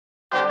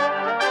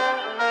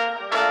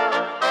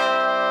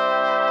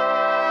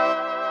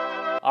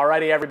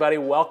Alrighty, everybody,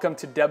 welcome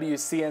to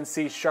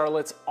WCNC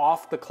Charlotte's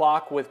Off the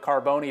Clock with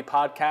Carboni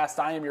podcast.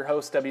 I am your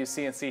host,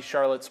 WCNC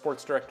Charlotte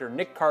Sports Director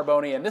Nick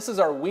Carboni, and this is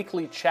our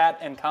weekly chat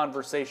and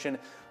conversation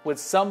with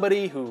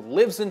somebody who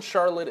lives in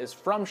Charlotte, is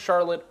from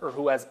Charlotte, or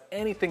who has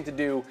anything to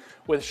do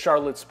with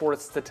Charlotte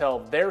sports to tell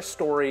their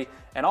story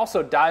and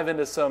also dive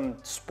into some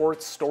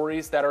sports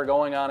stories that are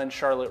going on in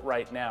Charlotte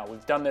right now.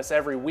 We've done this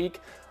every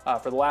week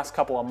for the last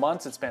couple of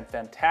months. It's been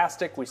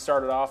fantastic. We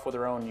started off with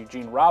our own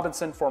Eugene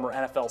Robinson, former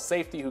NFL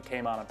safety, who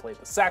came on and played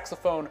the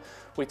saxophone.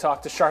 We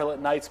talked to Charlotte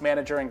Knights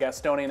manager and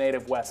Gastonia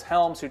native Wes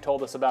Helms, who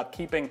told us about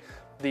keeping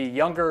the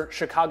younger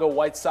Chicago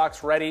White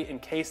Sox ready in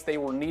case they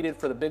were needed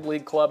for the big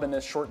league club in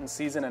this shortened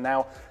season, and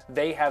now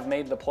they have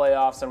made the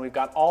playoffs, and we've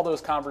got all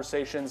those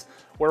conversations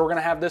where we're going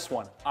to have this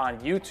one on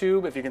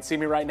YouTube. If you can see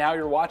me right now,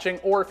 you're watching,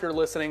 or if you're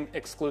listening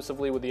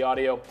exclusively with the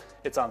audio,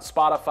 it's on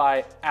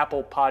Spotify,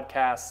 Apple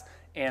Podcasts,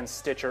 and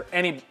Stitcher.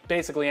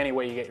 Basically any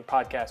way you get your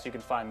podcast, you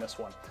can find this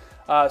one.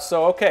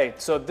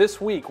 So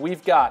this week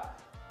we've got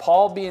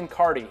Paul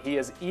Biancardi. He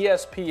is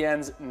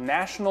ESPN's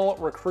National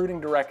Recruiting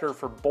Director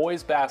for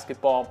boys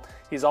basketball.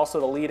 He's also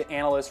the lead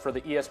analyst for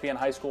the ESPN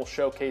High School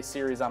Showcase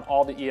series on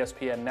all the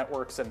ESPN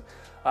networks, and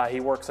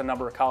he works a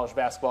number of college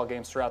basketball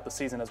games throughout the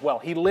season as well.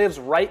 He lives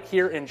right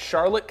here in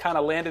Charlotte, kind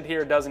of landed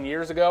here a dozen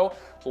years ago,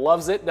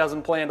 loves it,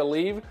 doesn't plan to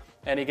leave,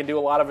 and he can do a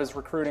lot of his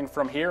recruiting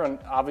from here, and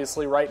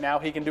obviously right now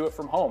he can do it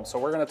from home. So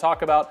we're going to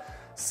talk about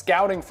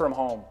scouting from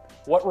home,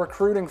 what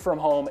recruiting from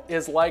home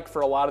is like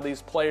for a lot of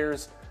these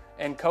players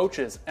and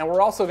coaches. And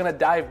we're also going to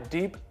dive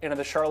deep into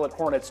the Charlotte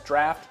Hornets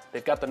draft.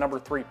 They've got the number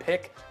 3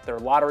 pick. Their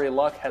lottery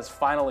luck has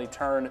finally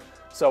turned.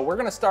 So we're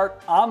going to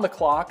start on the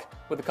clock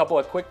with a couple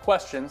of quick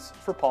questions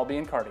for Paul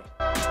Biancardi.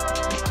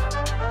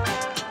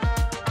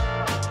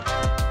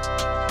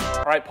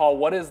 All right, Paul,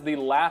 what is the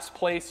last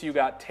place you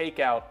got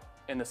takeout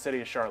in the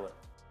city of Charlotte?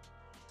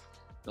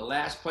 The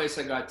last place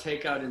I got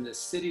takeout in the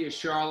city of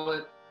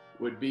Charlotte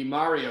would be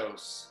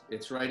Mario's.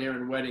 It's right here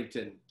in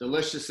Weddington.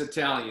 Delicious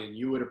Italian.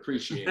 You would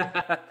appreciate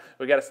it.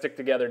 We got to stick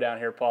together down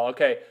here, Paul.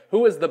 Okay,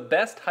 who is the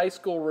best high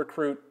school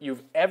recruit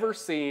you've ever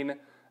seen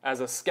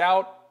as a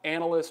scout,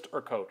 analyst,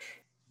 or coach?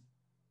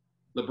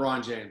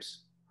 LeBron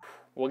James.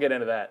 We'll get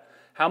into that.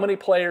 How many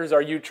players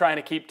are you trying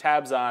to keep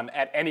tabs on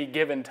at any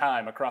given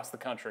time across the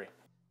country?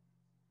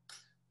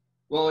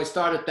 Well, I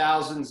start at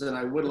thousands and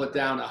I whittle it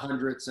down to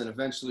hundreds, and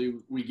eventually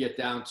we get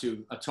down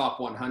to a top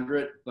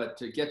 100. But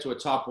to get to a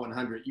top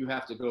 100, you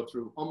have to go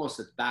through almost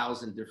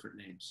 1,000 different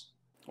names.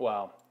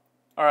 Wow.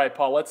 All right,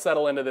 Paul, let's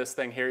settle into this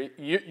thing here.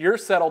 You're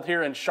settled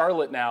here in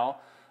Charlotte now.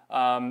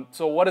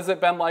 So what has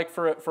it been like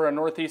for a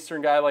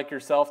Northeastern guy like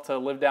yourself to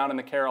live down in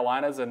the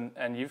Carolinas?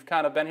 And you've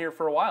kind of been here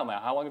for a while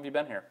now. How long have you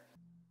been here?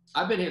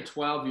 I've been here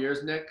 12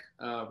 years, Nick.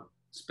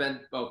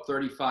 Spent about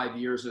 35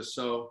 years or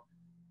so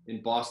in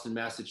Boston,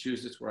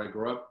 Massachusetts, where I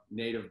grew up,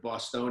 native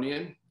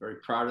Bostonian, very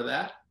proud of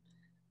that.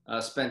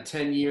 Spent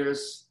 10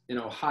 years in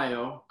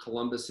Ohio,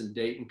 Columbus and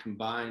Dayton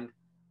combined,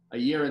 a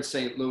year in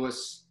St.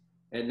 Louis,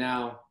 and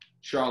now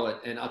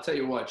Charlotte. And I'll tell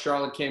you what,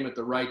 Charlotte came at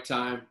the right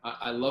time.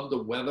 I love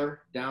the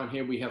weather down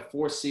here. We have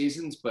 4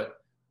 seasons,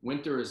 but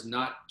winter is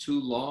not too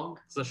long.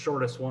 It's the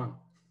shortest one.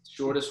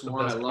 Shortest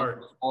one. I love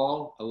the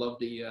fall. I love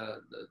the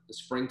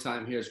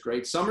springtime here is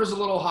great. Summer's a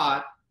little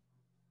hot.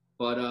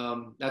 But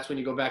that's when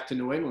you go back to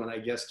New England, I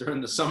guess, during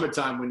the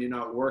summertime when you're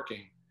not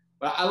working.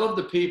 But I love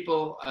the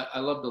people. I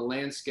love the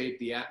landscape,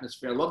 the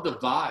atmosphere. I love the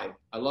vibe.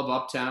 I love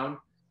Uptown,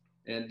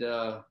 and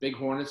big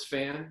Hornets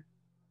fan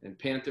and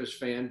Panthers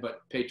fan,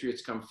 but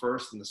Patriots come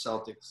first and the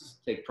Celtics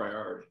take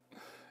priority.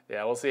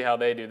 Yeah, we'll see how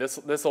they do.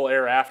 This will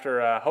air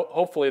after.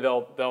 Hopefully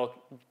they'll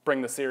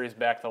bring the series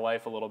back to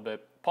life a little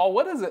bit. Paul,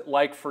 what is it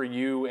like for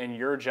you in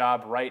your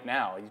job right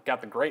now? You've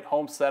got the great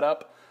home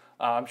setup.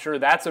 I'm sure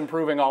that's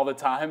improving all the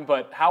time,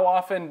 but how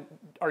often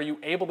are you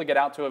able to get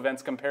out to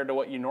events compared to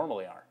what you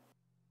normally are?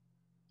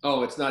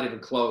 Oh, it's not even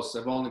close.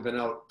 I've only been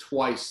out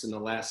twice in the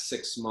last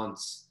 6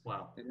 months.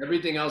 Wow. And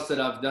everything else that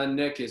I've done,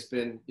 Nick, has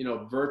been,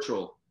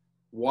 virtual,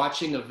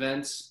 watching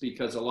events,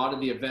 because a lot of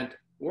the event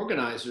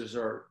organizers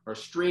are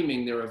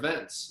streaming their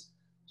events.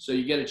 So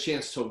you get a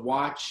chance to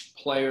watch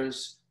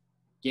players,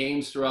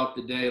 games throughout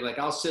the day. Like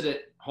I'll sit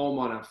at home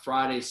on a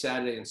Friday,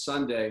 Saturday, and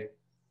Sunday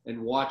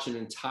and watch an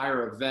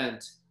entire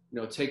event,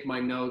 take my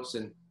notes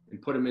and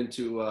put them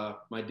into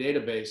my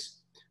database.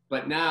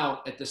 But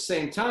now, at the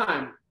same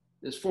time,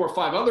 there's 4 or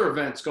 5 other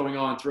events going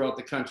on throughout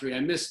the country.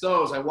 I miss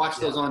those. I watch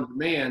those on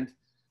demand.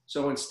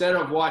 So instead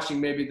of watching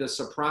maybe The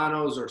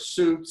Sopranos or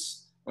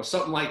Suits or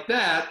something like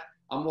that,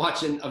 I'm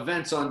watching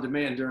events on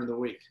demand during the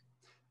week.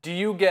 Do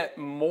you get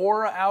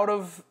more out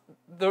of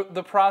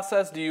the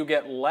process? Do you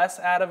get less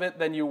out of it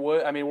than you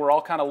would? I mean, we're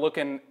all kind of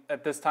looking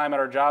at this time at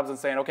our jobs and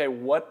saying, okay,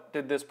 what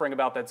did this bring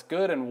about that's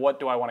good, and what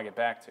do I want to get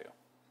back to?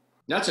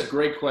 That's a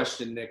great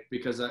question, Nick,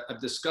 because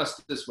I've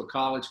discussed this with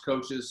college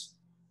coaches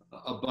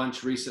a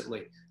bunch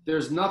recently.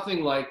 There's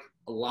nothing like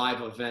a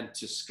live event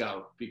to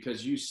scout,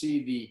 because you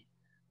see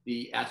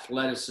the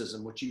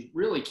athleticism, which you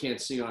really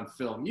can't see on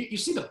film. You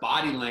see the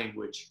body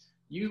language.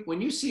 When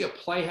you see a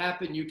play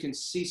happen, you can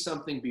see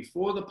something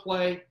before the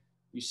play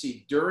you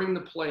see during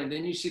the play, and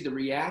then you see the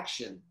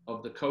reaction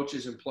of the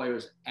coaches and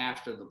players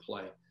after the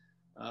play.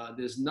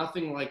 There's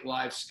nothing like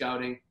live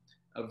scouting.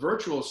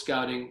 Virtual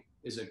scouting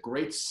is a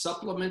great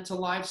supplement to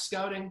live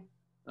scouting,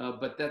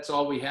 but that's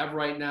all we have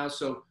right now.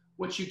 So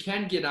what you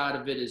can get out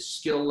of it is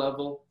skill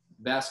level,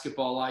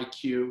 basketball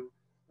IQ,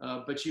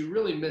 but you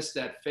really miss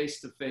that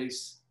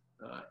face-to-face,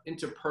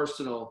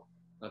 interpersonal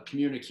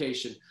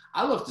communication.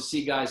 I love to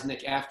see guys,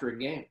 Nick, after a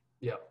game.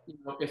 Yeah.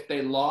 If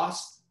they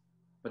lost,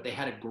 but they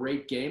had a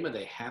great game, are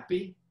they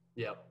happy?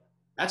 Yeah.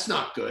 That's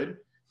not good.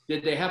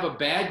 Did they have a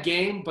bad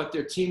game, but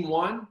their team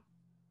won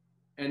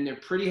and they're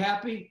pretty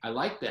happy? I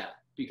like that,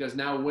 because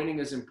now winning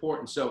is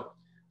important.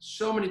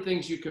 So many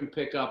things you can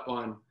pick up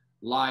on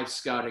live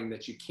scouting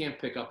that you can't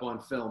pick up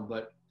on film,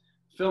 but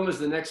film is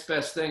the next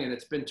best thing, and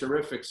it's been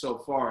terrific so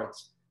far.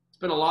 It's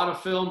been a lot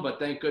of film, but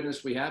thank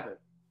goodness we have it.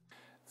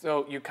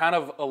 So you kind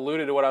of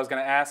alluded to what I was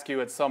going to ask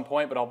you at some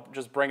point, but I'll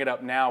just bring it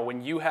up now.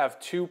 When you have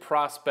two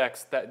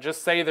prospects that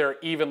just say they're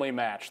evenly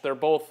matched, they're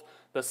both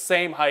the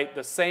same height,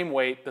 the same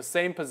weight, the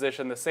same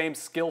position, the same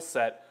skill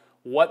set,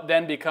 what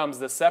then becomes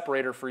the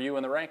separator for you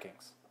in the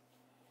rankings?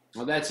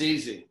 Well, that's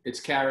easy.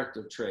 It's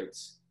character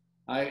traits.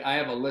 I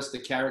have a list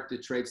of character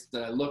traits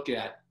that I look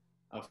at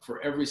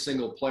for every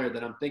single player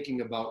that I'm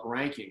thinking about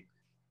ranking.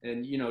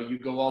 And, you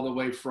go all the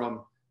way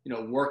from,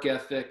 work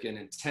ethic and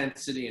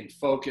intensity and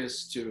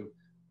focus to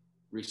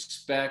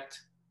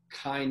respect,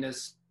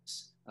 kindness,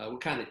 what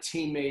kind of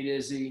teammate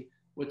is he?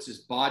 What's his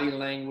body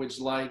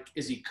language like?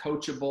 Is he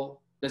coachable?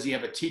 Does he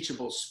have a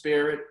teachable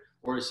spirit?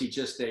 Or is he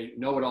just a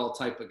know-it-all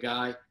type of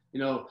guy?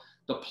 The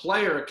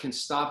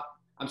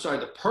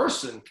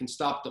person can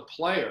stop the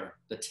player,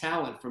 the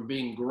talent, from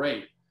being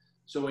great.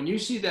 So when you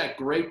see that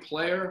great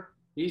player,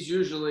 he's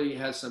usually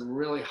has some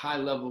really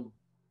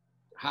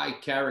high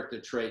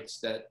character traits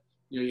that,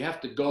 you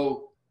have to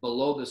go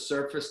below the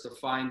surface to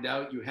find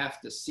out. You have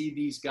to see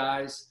these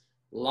guys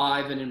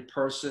live and in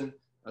person.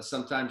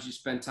 Sometimes you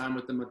spend time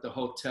with them at the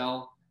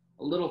hotel.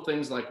 Little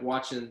things like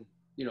watching,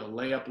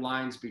 layup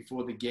lines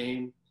before the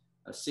game,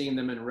 seeing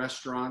them in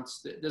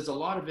restaurants. There's a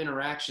lot of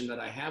interaction that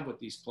I have with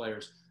these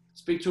players.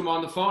 Speak to them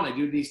on the phone. I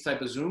do these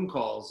type of Zoom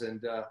calls.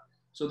 And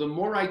so the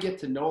more I get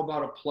to know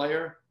about a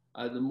player,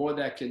 the more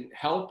that can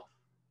help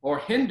or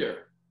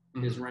hinder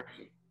his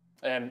ranking.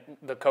 And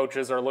the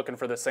coaches are looking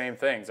for the same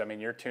things. I mean,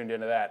 you're tuned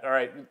into that. All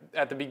right,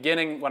 at the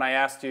beginning when I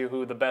asked you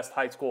who the best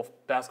high school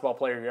basketball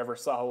player you ever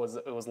saw was,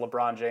 it was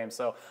LeBron James.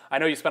 So I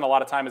know you spent a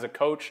lot of time as a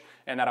coach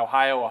in that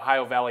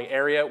Ohio Valley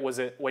area. Was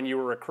it when you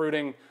were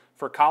recruiting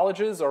for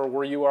colleges, or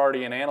were you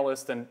already an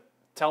analyst? And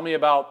tell me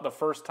about the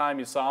first time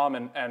you saw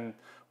him and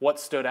what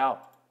stood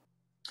out.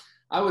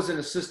 I was an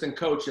assistant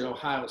coach at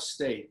Ohio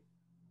State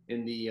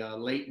in the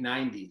late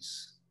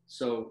 90s.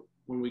 So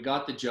when we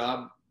got the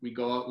job, we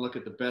go out and look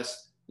at the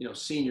best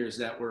seniors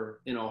that were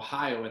in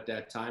Ohio at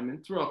that time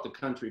and throughout the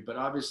country, but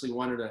obviously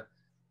wanted to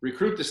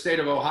recruit the state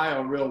of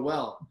Ohio real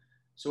well.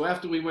 So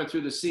after we went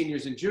through the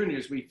seniors and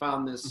juniors, we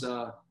found this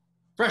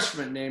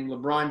freshman named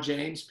LeBron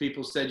James.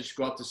 People said you should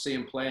go out to see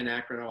him play in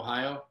Akron,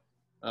 Ohio.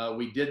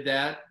 We did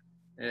that,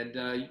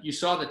 and you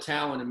saw the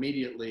talent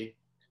immediately.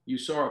 You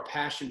saw a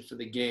passion for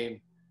the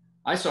game.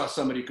 I saw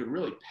somebody who could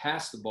really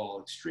pass the ball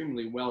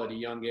extremely well at a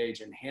young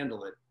age and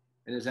handle it,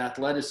 and his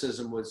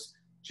athleticism was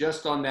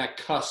just on that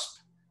cusp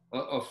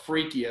of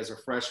freaky as a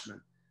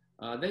freshman.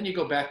 Then you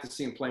go back to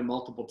see him play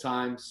multiple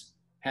times,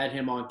 had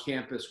him on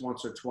campus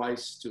once or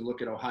twice to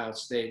look at Ohio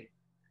State.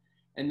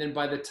 And then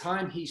by the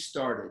time he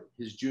started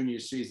his junior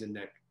season,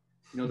 Nick,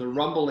 the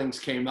rumblings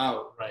came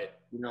out. Right.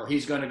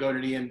 He's going to go to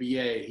the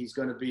NBA. He's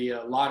going to be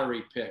a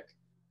lottery pick.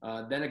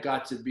 Then it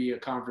got to be a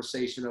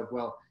conversation of,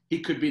 well,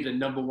 he could be the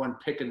 #1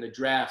 pick in the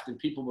draft. And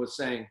people were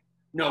saying,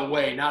 no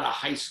way, not a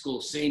high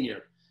school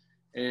senior.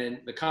 And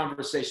the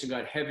conversation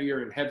got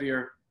heavier and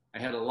heavier. I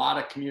had a lot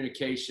of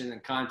communication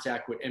and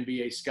contact with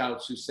NBA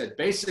scouts who said,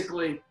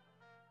 basically,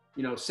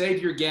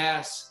 save your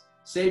gas,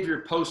 save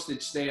your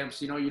postage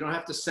stamps. You don't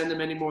have to send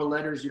him any more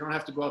letters. You don't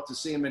have to go out to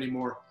see him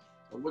anymore.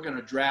 But we're going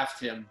to draft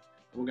him.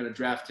 We're going to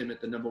draft him at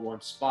the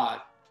 #1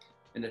 spot.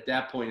 And at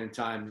that point in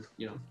time,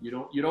 you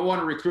don't want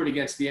to recruit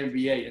against the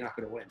NBA. You're not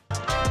going to win.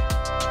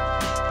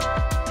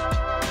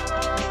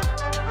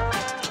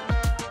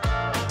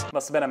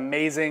 Must have been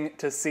amazing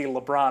to see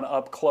LeBron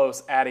up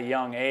close at a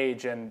young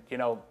age. And,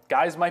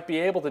 guys might be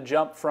able to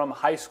jump from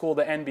high school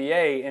to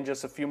NBA in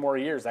just a few more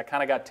years. That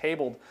kind of got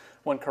tabled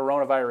when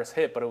coronavirus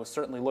hit, but it was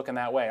certainly looking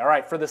that way. All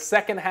right, for the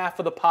second half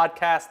of the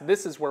podcast,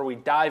 this is where we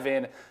dive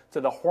in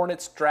to the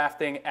Hornets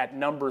drafting at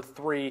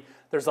 #3.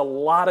 There's a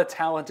lot of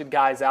talented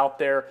guys out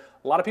there.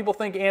 A lot of people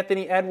think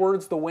Anthony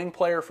Edwards, the wing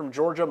player from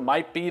Georgia,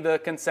 might be the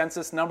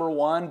consensus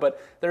 #1,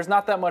 but there's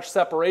not that much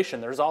separation.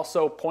 There's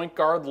also point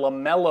guard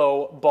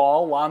LaMelo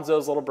Ball,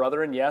 Lonzo's little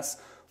brother, and yes,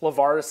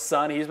 LeVar's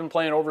son. He's been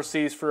playing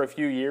overseas for a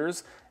few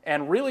years.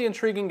 And really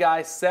intriguing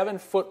guy,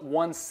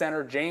 7'1"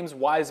 center James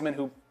Wiseman,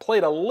 who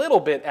played a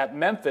little bit at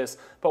Memphis,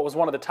 but was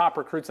one of the top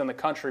recruits in the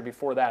country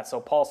before that. So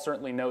Paul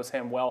certainly knows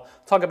him well.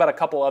 Talk about a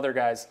couple other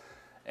guys,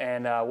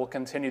 and we'll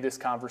continue this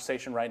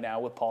conversation right now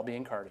with Paul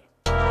Biancardi.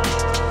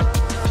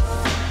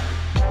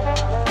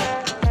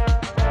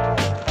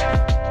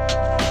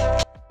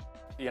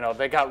 You know,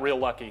 they got real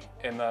lucky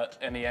in the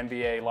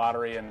NBA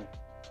lottery, and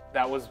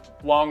that was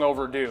long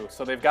overdue.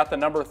 So they've got the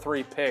number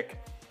 3 pick.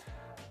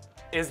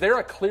 Is there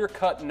a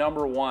clear-cut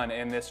number 1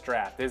 in this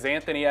draft? Is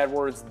Anthony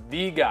Edwards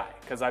the guy?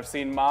 Because I've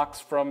seen mocks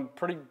from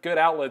pretty good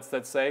outlets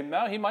that say,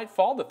 no, he might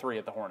fall to 3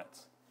 at the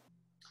Hornets.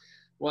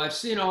 Well, I've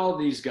seen all of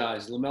these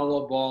guys,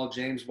 LaMelo Ball,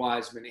 James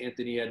Wiseman,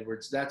 Anthony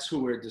Edwards. That's who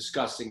we're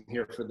discussing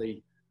here for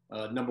the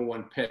number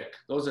 1 pick.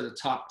 Those are the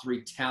top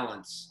 3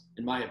 talents,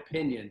 in my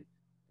opinion,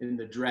 in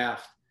the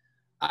draft.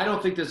 I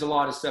don't think there's a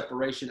lot of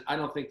separation. I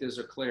don't think there's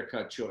a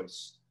clear-cut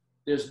choice.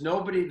 There's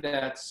nobody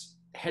that's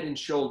head and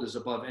shoulders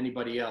above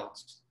anybody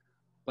else,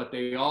 but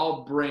they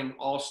all bring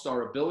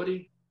all-star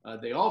ability.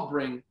 They all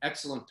bring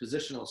excellent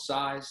positional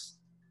size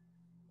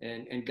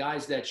and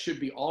guys that should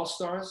be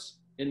all-stars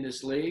in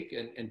this league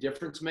and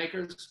difference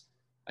makers.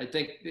 I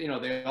think, you know,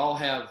 they all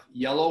have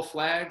yellow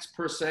flags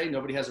per se.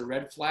 Nobody has a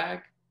red flag.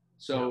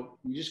 So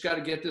you just got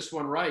to get this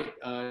one right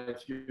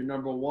if you're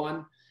number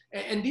 1.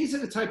 And these are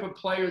the type of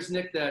players,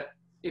 Nick, that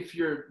if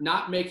you're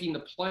not making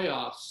the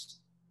playoffs,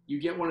 you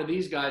get one of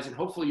these guys and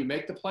hopefully you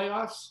make the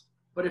playoffs.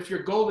 But if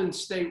you're Golden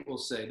State, we'll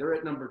say, they're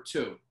at number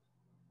 2,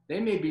 they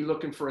may be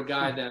looking for a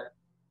guy that,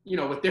 you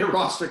know, with their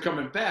roster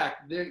coming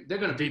back, they're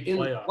going to be in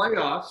the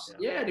playoffs.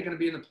 Yeah, they're going to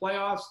be in the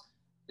playoffs.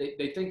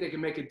 They think they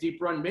can make a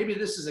deep run. Maybe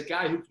this is a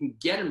guy who can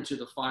get them to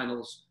the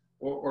finals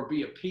or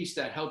be a piece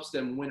that helps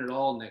them win it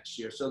all next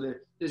year. So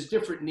there's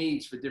different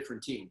needs for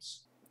different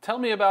teams. Tell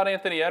me about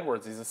Anthony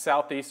Edwards. He's a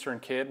Southeastern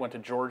kid, went to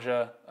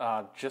Georgia.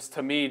 Just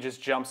to me,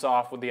 just jumps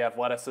off with the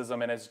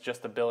athleticism and his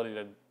just ability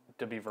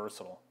to be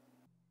versatile.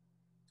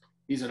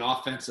 He's an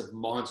offensive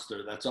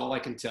monster. That's all I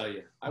can tell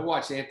you. I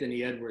watched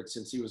Anthony Edwards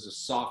since he was a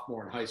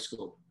sophomore in high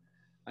school.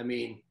 I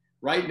mean,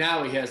 right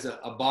now he has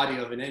a body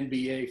of an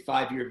NBA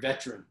 5-year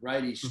veteran,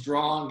 right? He's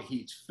strong.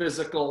 He's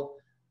physical.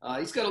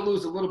 He's got to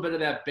lose a little bit of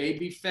that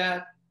baby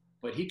fat,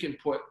 but he can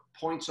put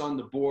points on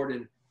the board,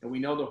 and we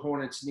know the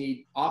Hornets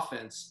need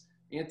offense.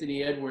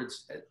 Anthony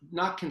Edwards,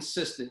 not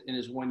consistent in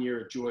his 1 year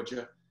at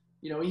Georgia.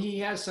 You know, he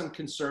has some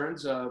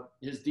concerns.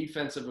 His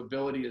defensive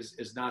ability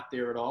is not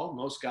there at all.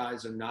 Most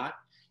guys are not.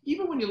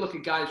 Even when you look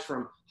at guys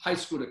from high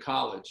school to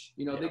college,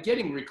 you know, they're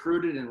getting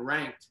recruited and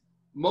ranked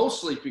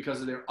mostly because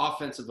of their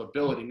offensive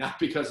ability, not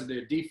because of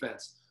their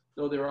defense.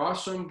 Though there are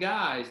some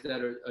guys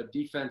that are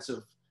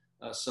defensive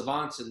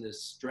savants in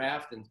this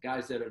draft and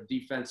guys that are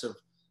defensive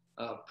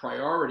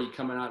priority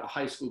coming out of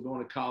high school,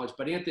 going to college.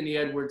 But Anthony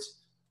Edwards,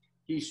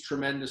 he's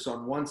tremendous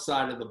on one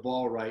side of the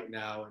ball right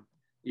now. And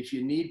if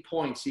you need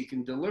points, he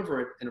can deliver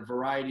it in a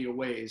variety of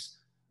ways.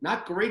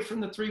 Not great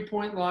from the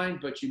 3-point line,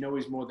 but you know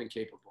he's more than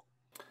capable.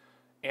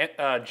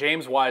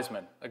 James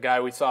Wiseman, a guy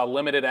we saw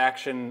limited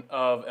action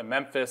of in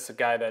Memphis, a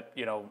guy that,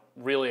 you know,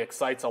 really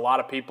excites a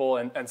lot of people,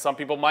 and some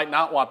people might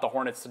not want the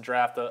Hornets to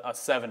draft a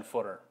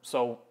 7-footer.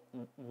 So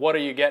what are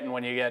you getting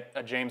when you get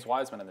a James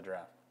Wiseman in the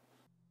draft?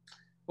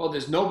 Well,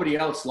 there's nobody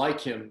else like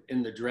him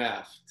in the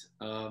draft.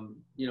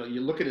 You know,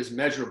 you look at his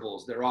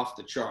measurables, they're off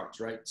the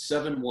charts, right?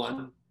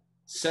 7'1",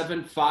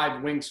 7'5"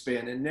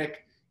 wingspan. And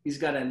Nick, he's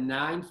got a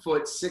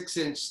 9-foot,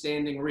 6-inch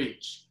standing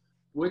reach,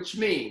 which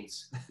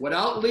means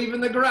without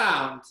leaving the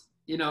ground,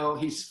 you know,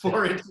 he's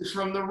 4 inches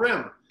from the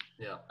rim.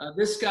 Yeah.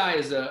 This guy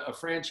is a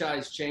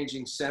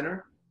franchise-changing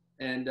center,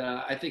 and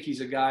I think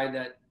he's a guy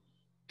that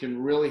can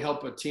really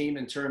help a team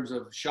in terms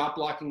of shot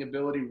blocking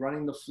ability,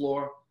 running the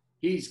floor.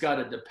 He's got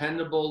a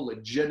dependable,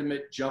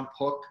 legitimate jump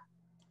hook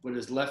with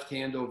his left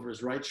hand over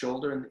his right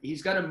shoulder, and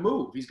he's got a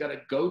move. He's got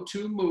a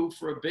go-to move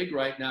for a big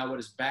right now with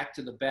his back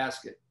to the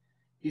basket.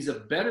 He's a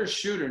better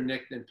shooter,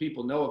 Nick, than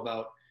people know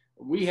about.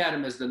 We had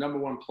him as the number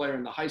 1 player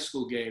in the high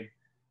school game,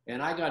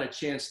 and I got a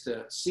chance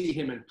to see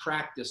him in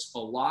practice a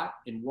lot,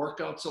 in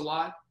workouts a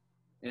lot,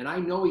 and I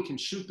know he can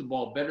shoot the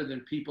ball better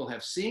than people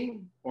have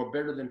seen or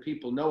better than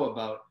people know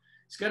about.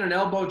 He's got an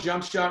elbow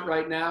jump shot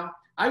right now.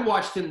 I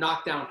watched him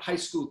knock down high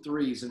school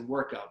threes in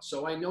workouts,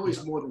 so I know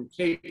he's more than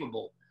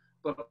capable.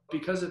 But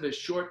because of his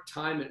short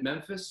time at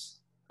Memphis,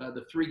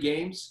 the 3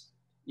 games,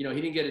 you know, he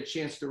didn't get a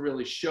chance to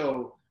really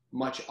show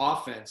much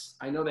offense.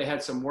 I know they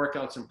had some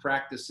workouts and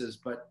practices,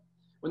 but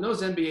when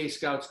those NBA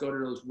scouts go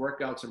to those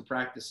workouts and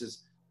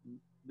practices,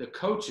 the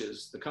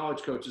coaches, the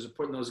college coaches, are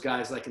putting those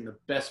guys like in the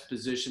best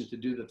position to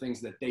do the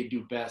things that they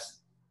do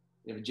best.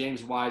 You know,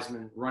 James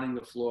Wiseman running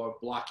the floor,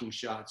 blocking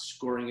shots,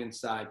 scoring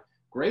inside.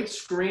 Great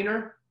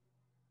screener,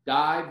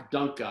 dive,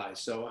 dunk guy.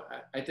 So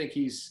I think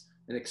he's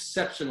an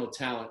exceptional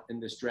talent in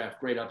this draft.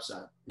 Great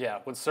upside. Yeah,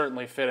 would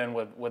certainly fit in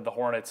with the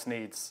Hornets'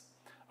 needs.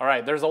 All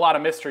right, there's a lot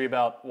of mystery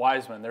about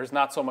Wiseman. There's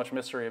not so much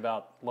mystery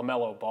about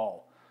LaMelo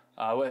Ball.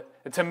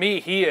 To me,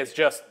 he is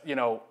just, you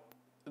know,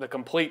 the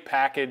complete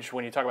package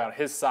when you talk about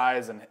his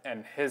size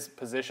and his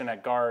position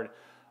at guard.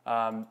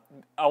 A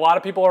lot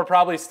of people are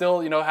probably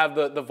still, you know, have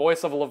the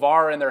voice of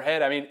LeVar in their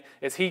head. I mean,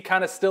 is he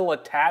kind of still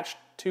attached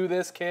to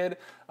this kid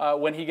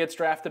when he gets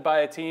drafted by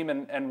a team?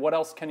 And what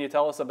else can you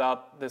tell us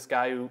about this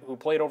guy who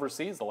played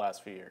overseas the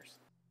last few years?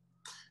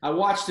 I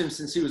watched him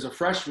since he was a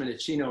freshman at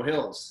Chino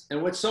Hills.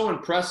 And what's so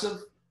impressive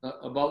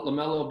about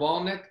LaMelo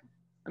Ball, Nick,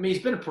 I mean,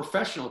 he's been a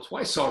professional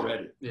twice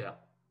already. Yeah.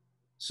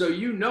 So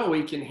you know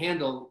he can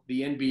handle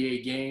the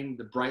NBA game,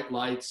 the bright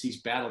lights.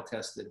 He's battle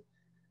tested.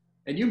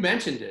 And you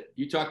mentioned it.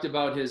 You talked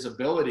about his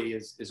ability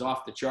is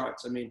off the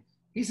charts. I mean,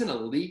 he's an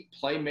elite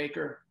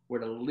playmaker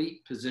with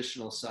elite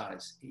positional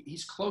size.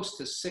 He's close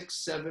to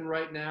 6'7"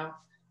 right now.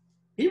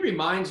 He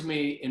reminds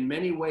me in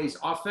many ways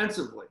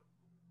offensively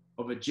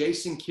of a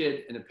Jason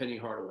Kidd and a Penny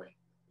Hardaway.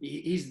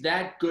 He's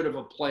that good of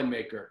a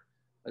playmaker.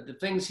 The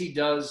things he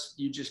does,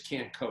 you just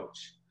can't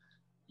coach.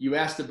 You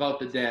asked about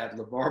the dad,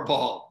 LeVar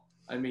Ball.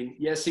 I mean,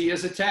 yes, he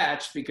is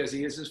attached because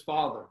he is his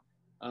father.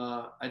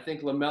 I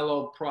think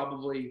LaMelo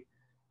probably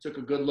took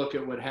a good look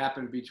at what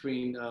happened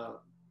between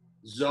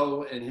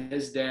Zoe and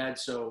his dad,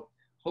 so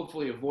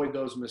hopefully avoid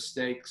those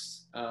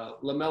mistakes.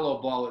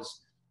 LaMelo Ball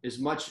is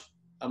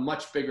a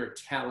much bigger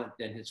talent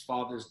than his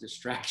father's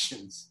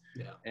distractions.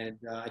 Yeah. And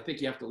I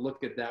think you have to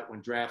look at that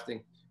when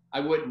drafting. I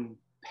wouldn't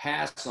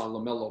pass on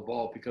LaMelo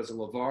Ball because of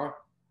LeVar,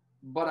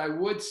 but I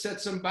would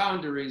set some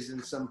boundaries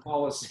and some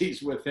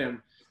policies with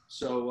him.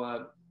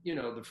 So,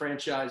 the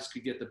franchise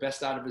could get the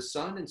best out of his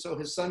son, and so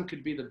his son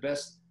could be the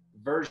best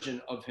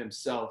version of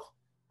himself.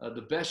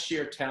 The best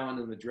sheer talent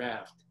in the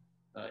draft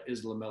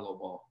is LaMelo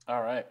Ball.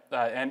 All right.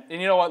 And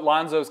you know what?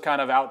 Lonzo's kind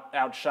of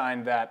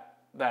outshined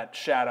that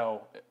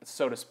shadow,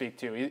 so to speak,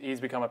 too. He's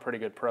become a pretty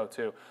good pro,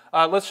 too.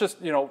 Let's just,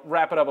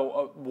 wrap it up.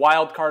 A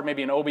wild card,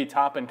 maybe an Obi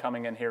Toppin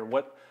coming in here.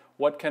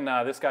 What can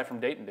this guy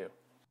from Dayton do?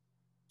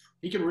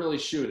 He can really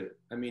shoot it.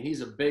 I mean,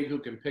 he's a big who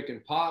can pick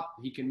and pop.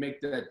 He can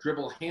make that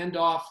dribble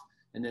handoff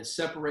and then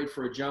separate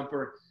for a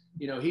jumper.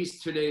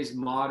 He's today's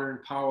modern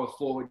power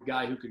forward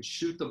guy who can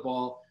shoot the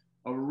ball.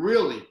 A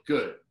really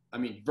good,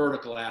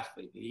 vertical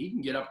athlete. He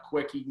can get up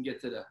quick. He can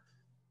get to the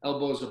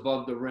elbows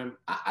above the rim.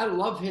 I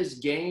love his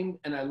game,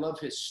 and I love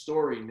his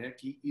story, Nick.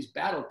 He's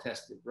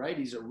battle-tested, right?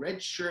 He's a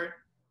redshirt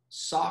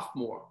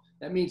sophomore.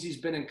 That means he's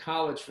been in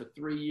college for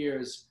 3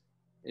 years,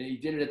 and he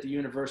did it at the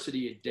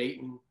University of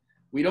Dayton.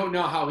 We don't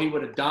know how he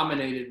would have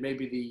dominated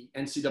maybe the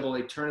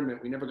NCAA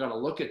tournament. We never got a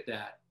look at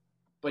that.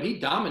 But he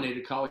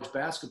dominated college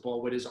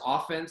basketball with his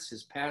offense,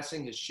 his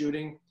passing, his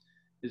shooting,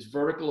 his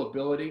vertical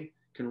ability,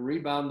 can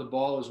rebound the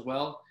ball as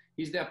well.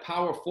 He's that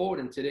power forward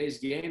in today's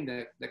game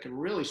that can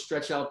really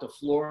stretch out the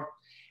floor.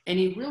 And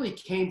he really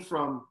came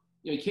from,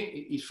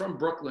 he's from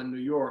Brooklyn, New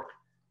York.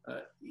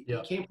 He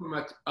came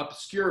from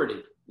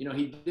obscurity. He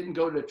didn't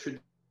go to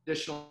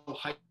traditional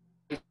high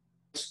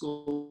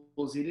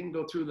schools. He didn't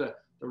go through the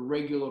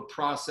regular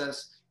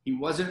process. He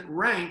wasn't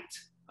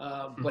ranked,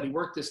 but he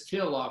worked his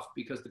tail off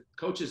because the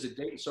coaches at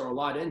Dayton saw a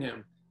lot in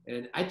him.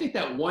 And I think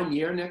that 1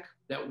 year, Nick,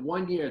 that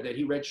 1 year that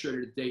he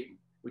redshirted at Dayton,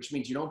 which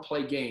means you don't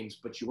play games,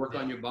 but you work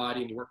on your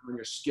body and you work on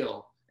your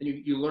skill, and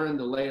you learn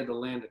the lay of the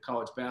land of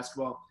college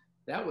basketball.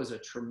 That was a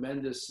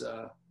tremendous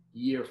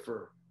year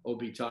for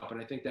Obi Toppin.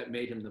 I think that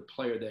made him the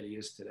player that he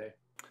is today.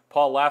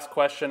 Paul, last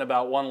question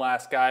about one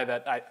last guy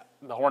that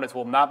the Hornets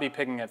will not be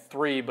picking at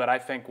 3, but I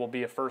think will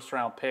be a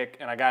first-round pick,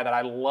 and a guy that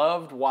I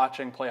loved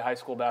watching play high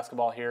school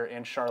basketball here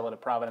in Charlotte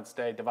at Providence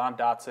Day, Devon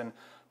Dotson,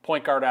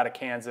 point guard out of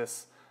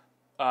Kansas.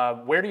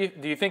 Where do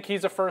you think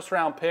he's a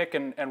first-round pick,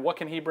 and what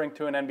can he bring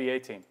to an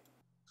NBA team?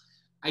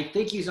 I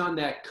think he's on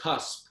that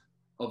cusp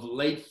of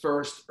late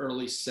first,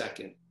 early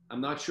second.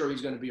 I'm not sure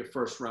he's going to be a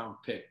first-round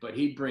pick, but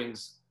he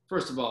brings,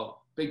 first of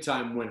all,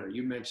 big-time winner.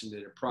 You mentioned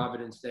it at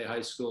Providence Day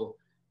High School.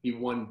 He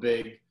won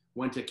big,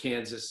 went to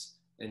Kansas,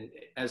 and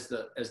as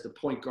the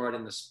point guard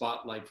in the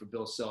spotlight for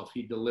Bill Self,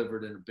 he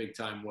delivered in a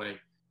big-time way.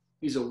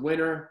 He's a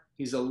winner.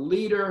 He's a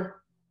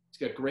leader.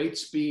 He's got great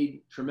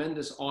speed,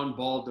 tremendous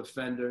on-ball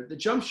defender. The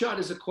jump shot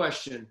is a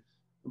question,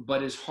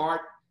 but his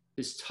heart,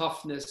 his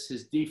toughness,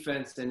 his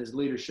defense, and his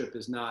leadership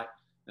is not.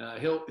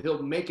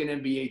 He'll make an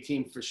NBA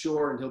team for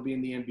sure, and he'll be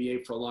in the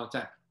NBA for a long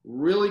time.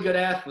 Really good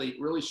athlete,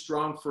 really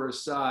strong for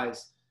his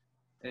size,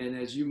 and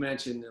as you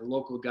mentioned, a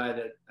local guy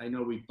that I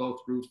know we both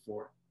root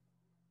for.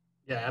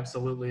 Yeah,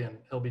 absolutely, and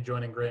he'll be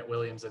joining Grant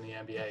Williams in the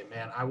NBA.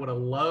 Man, I would have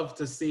loved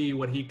to see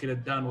what he could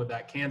have done with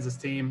that Kansas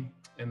team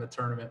in the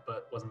tournament,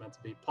 but wasn't meant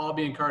to be. Paul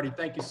Biancardi,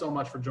 thank you so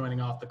much for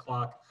joining Off the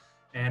Clock,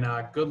 and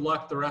good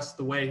luck the rest of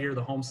the way here.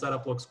 The home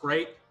setup looks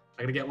great.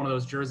 I got to get one of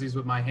those jerseys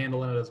with my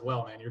handle in it as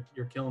well, man.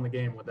 You're killing the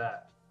game with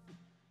that.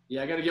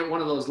 Yeah, I got to get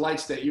one of those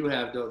lights that you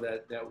have, though,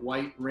 that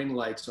white ring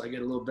light, so I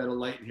get a little better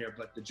light in here.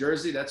 But the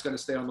jersey, that's going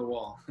to stay on the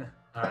wall.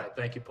 All right.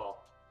 Thank you,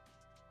 Paul.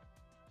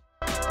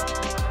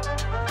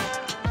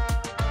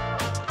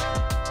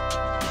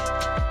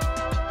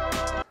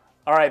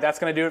 All right, that's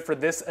going to do it for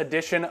this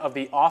edition of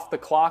the Off the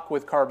Clock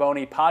with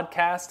Carboni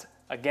podcast.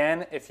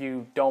 Again, if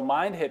you don't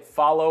mind, hit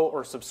follow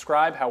or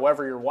subscribe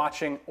however you're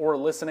watching or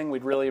listening.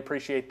 We'd really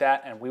appreciate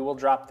that, and we will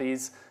drop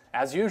these,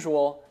 as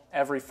usual,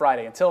 every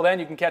Friday. Until then,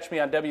 you can catch me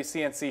on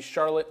WCNC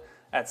Charlotte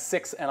at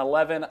 6 and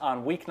 11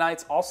 on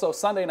weeknights. Also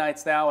Sunday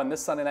nights now, and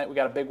this Sunday night we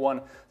got a big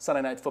one,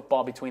 Sunday Night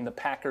Football between the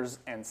Packers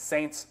and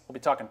Saints. We'll be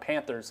talking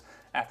Panthers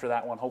after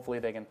that one. Hopefully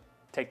they can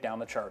take down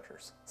the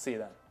Chargers. See you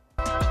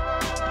then.